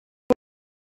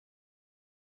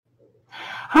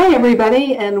Hi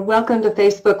everybody, and welcome to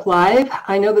Facebook Live.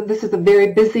 I know that this is a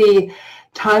very busy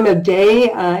time of day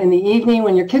in the evening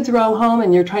when your kids are all home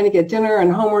and you're trying to get dinner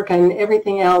and homework and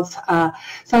everything else.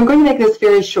 So I'm going to make this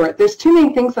very short. There's two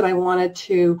main things that I wanted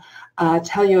to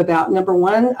tell you about. Number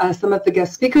one, some of the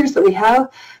guest speakers that we have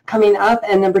coming up,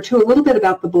 and number two, a little bit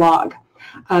about the blog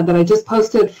that I just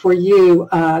posted for you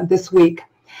this week.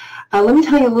 Let me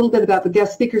tell you a little bit about the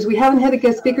guest speakers. We haven't had a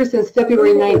guest speaker since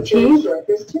February 19th.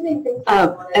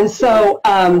 And so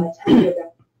on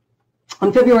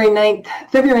February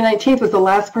 19th was the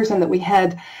last person that we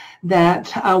had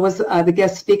that was the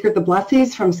guest speaker, the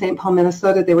Blessies from St. Paul,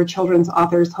 Minnesota. They were children's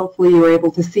authors. Hopefully you were able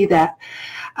to see that.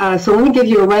 So let me give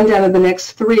you a rundown of the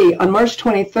next three. On March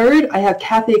 23rd, I have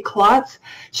Kathy Klotz.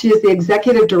 She is the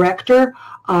executive director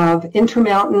of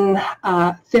Intermountain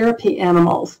Therapy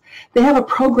Animals. They have a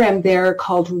program there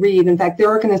called READ. In fact, their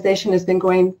organization has been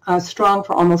going strong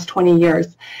for almost 20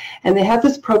 years. And they have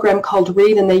this program called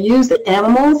READ, and they use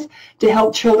animals to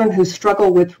help children who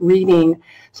struggle with reading.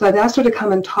 So I've asked her to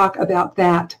come and talk about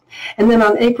that. And then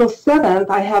on April 7th,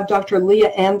 I have Dr. Leah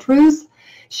Andrews.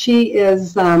 She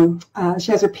has her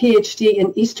PhD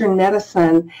in Eastern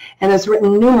medicine and has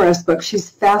written numerous books. She's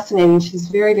fascinating. She's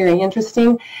very, very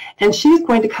interesting. And she's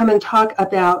going to come and talk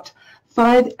about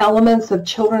 5 elements of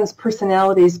children's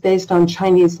personalities based on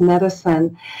Chinese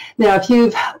medicine. Now, if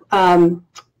you've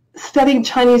studied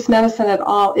Chinese medicine at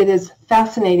all, it is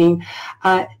fascinating.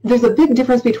 There's a big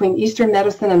difference between Eastern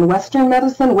medicine and Western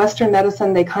medicine. Western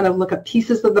medicine, they kind of look at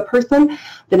pieces of the person,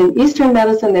 but in Eastern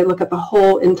medicine, they look at the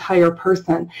whole entire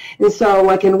person. And so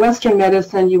like in Western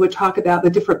medicine, you would talk about the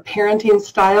different parenting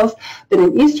styles, but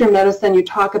in Eastern medicine, you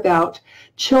talk about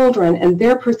children and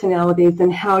their personalities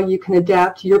and how you can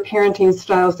adapt your parenting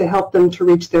styles to help them to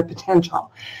reach their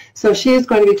potential. So she is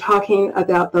going to be talking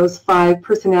about those 5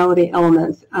 personality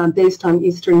elements based on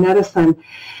Eastern medicine.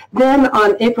 Then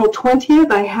on April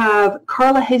 20th, I have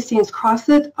Carla Hastings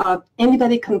Crossett of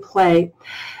Anybody Can Play.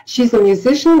 She's a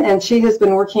musician, and she has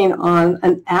been working on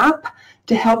an app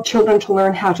to help children to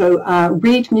learn how to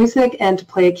read music and to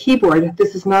play a keyboard.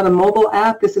 This is not a mobile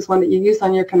app. This is one that you use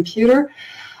on your computer.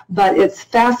 But it's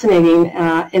fascinating,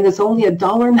 and it's only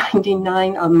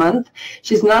 $1.99 a month.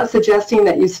 She's not suggesting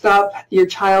that you stop your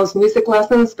child's music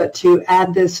lessons, but to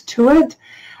add this to it,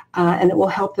 and it will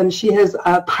help them. She has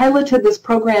piloted this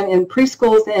program in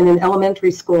preschools and in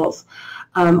elementary schools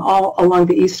all along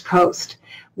the East Coast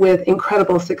with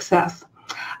incredible success.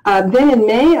 Then in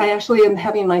May, I actually am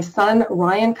having my son,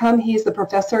 Ryan, come. He's the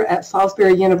professor at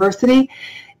Salisbury University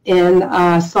in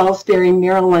Salisbury,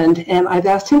 Maryland, and I've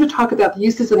asked him to talk about the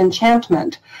uses of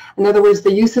enchantment. In other words,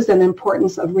 the uses and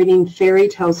importance of reading fairy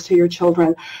tales to your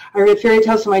children. I read fairy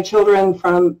tales to my children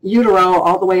from utero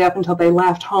all the way up until they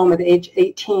left home at age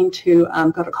 18 to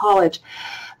go to college.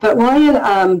 But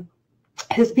Ryan,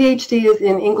 his PhD is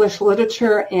in English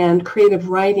literature and creative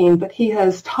writing, but he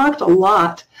has talked a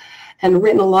lot and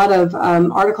written a lot of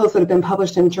articles that have been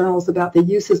published in journals about the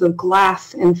uses of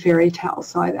glass in fairy tales.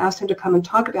 So I've asked him to come and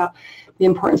talk about the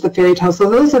importance of fairy tales. So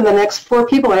those are the next 4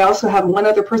 people. I also have one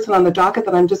other person on the docket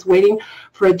that I'm just waiting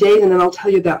for a date, and then I'll tell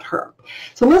you about her.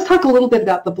 So let's talk a little bit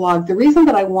about the blog. The reason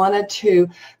that I wanted to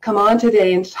come on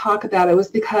today and talk about it was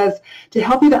because to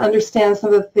help you to understand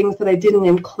some of the things that I didn't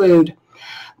include.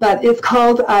 But it's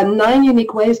called 9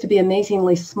 Unique Ways to be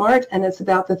Amazingly Smart, and it's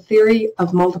about the theory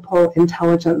of multiple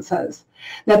intelligences.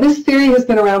 Now, this theory has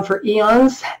been around for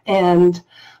eons,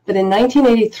 but in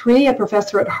 1983, a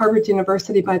professor at Harvard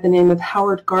University by the name of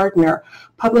Howard Gardner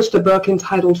published a book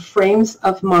entitled Frames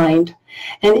of Mind.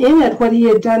 And in it, what he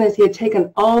had done is he had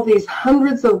taken all these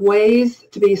hundreds of ways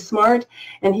to be smart,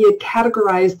 and he had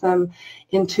categorized them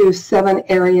into 7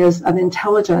 areas of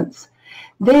intelligence.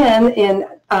 Then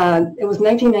it was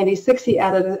 1996, he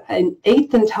added an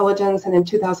 8th intelligence, and in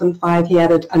 2005, he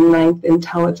added a 9th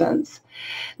intelligence.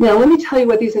 Now, let me tell you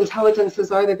what these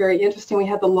intelligences are. They're very interesting. We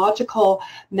have the logical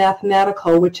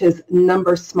mathematical, which is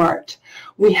number smart.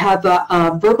 We have the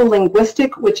verbal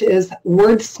linguistic, which is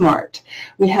word smart.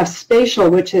 We have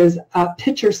spatial, which is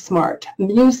picture smart.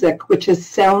 Music, which is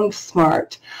sound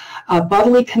smart.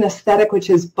 Bodily kinesthetic,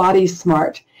 which is body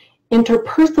smart.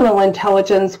 Interpersonal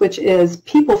intelligence, which is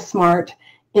people smart.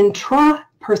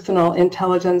 Intrapersonal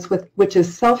intelligence, which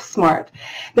is self-smart.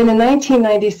 Then in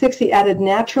 1996, he added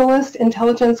naturalist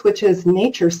intelligence, which is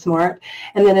nature smart.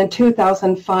 And then in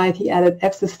 2005, he added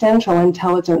existential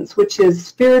intelligence, which is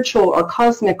spiritual or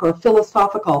cosmic or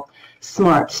philosophical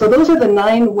smart. So those are the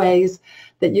 9 ways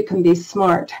that you can be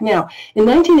smart. Now, in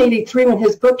 1983, when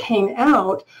his book came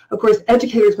out, of course,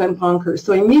 educators went bonkers.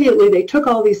 So immediately they took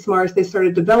all these smarts, they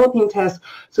started developing tests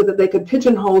so that they could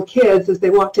pigeonhole kids as they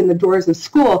walked in the doors of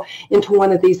school into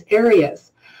one of these areas.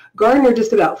 Gardner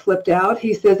just about flipped out.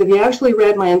 He says, if you actually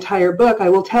read my entire book, I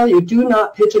will tell you, do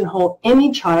not pigeonhole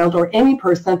any child or any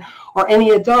person or any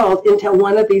adult into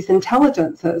one of these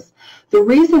intelligences. The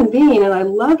reason being, and I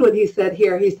loved what he said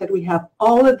here, he said we have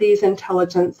all of these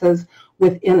intelligences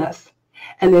within us,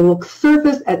 and they will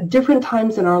surface at different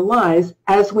times in our lives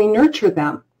as we nurture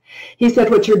them. He said,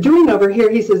 what you're doing over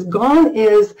here, he says, gone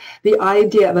is the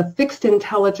idea of a fixed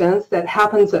intelligence that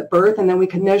happens at birth, and then we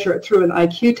can measure it through an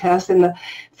IQ test in the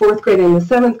 4th grade and the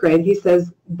 7th grade. He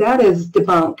says, that is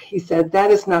debunked. He said,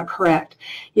 that is not correct.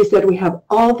 He said, we have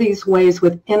all these ways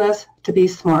within us to be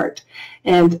smart.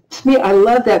 And to me, I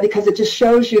love that because it just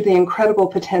shows you the incredible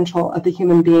potential of the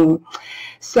human being.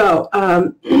 So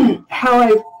how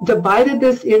I've divided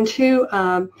this into...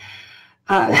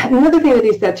 another thing that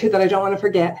he said, too, that I don't want to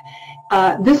forget,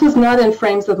 this was not in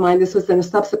Frames of Mind, this was in a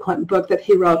subsequent book that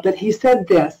he wrote, but he said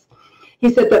this.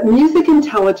 He said that music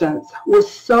intelligence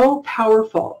was so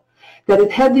powerful that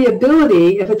it had the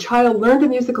ability, if a child learned a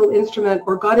musical instrument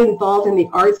or got involved in the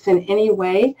arts in any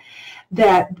way,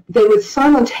 that they would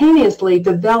simultaneously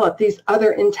develop these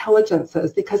other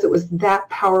intelligences because it was that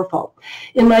powerful.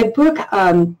 In my book,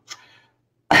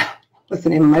 what's the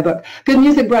name of my book? Good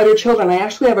Music, Brighter Children. I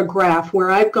actually have a graph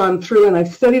where I've gone through and I've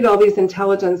studied all these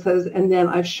intelligences, and then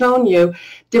I've shown you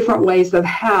different ways of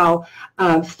how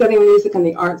studying music and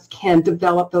the arts can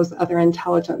develop those other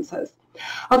intelligences.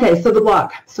 Okay, so the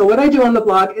blog. So what I do on the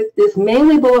blog is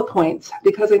mainly bullet points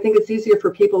because I think it's easier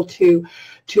for people to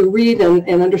read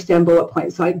and understand bullet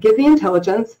points. So I give the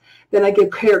intelligence, then I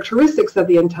give characteristics of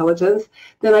the intelligence,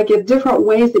 then I give different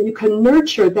ways that you can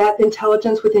nurture that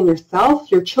intelligence within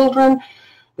yourself, your children,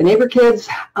 the neighbor kids.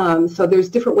 So there's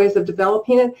different ways of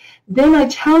developing it. Then I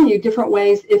tell you different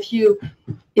ways if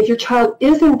your child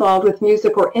is involved with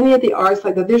music or any of the arts,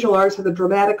 like the visual arts or the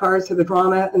dramatic arts or the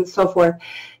drama and so forth,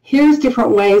 here's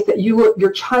different ways that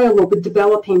your child will be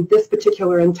developing this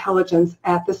particular intelligence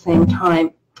at the same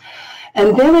time.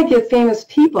 And then I give famous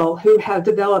people who have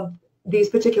developed these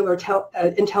particular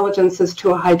intelligences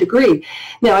to a high degree.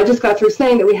 Now, I just got through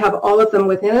saying that we have all of them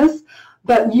within us,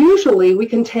 but usually we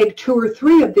can take 2 or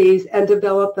 3 of these and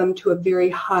develop them to a very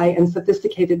high and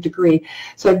sophisticated degree.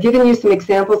 So I've given you some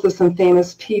examples of some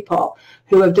famous people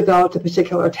who have developed a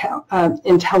particular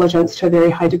intelligence to a very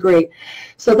high degree.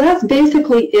 So that's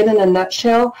basically it in a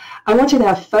nutshell. I want you to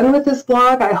have fun with this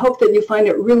blog. I hope that you find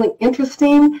it really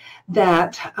interesting,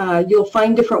 that you'll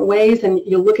find different ways and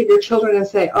you'll look at your children and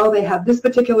say, oh, they have this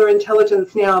particular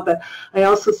intelligence now, but I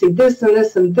also see this and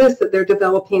this and this that they're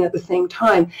developing at the same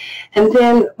time. And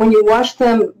then when you watch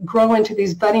them grow into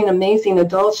these budding, amazing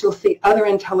adults, you'll see other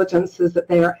intelligences that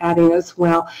they are adding as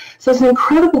well. So it's an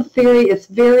incredible theory. It's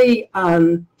very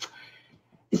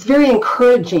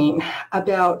encouraging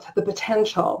about the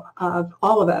potential of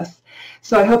all of us.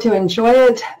 So I hope you enjoy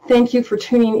it. Thank you for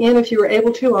tuning in. If you were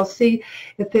able to, I'll see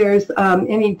if there's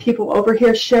any people over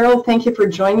here. Cheryl, thank you for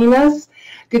joining us.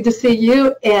 Good to see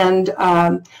you. And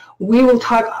we will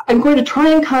talk. I'm going to try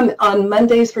and come on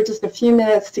Mondays for just a few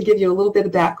minutes to give you a little bit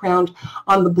of background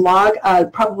on the blog.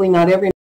 Probably not every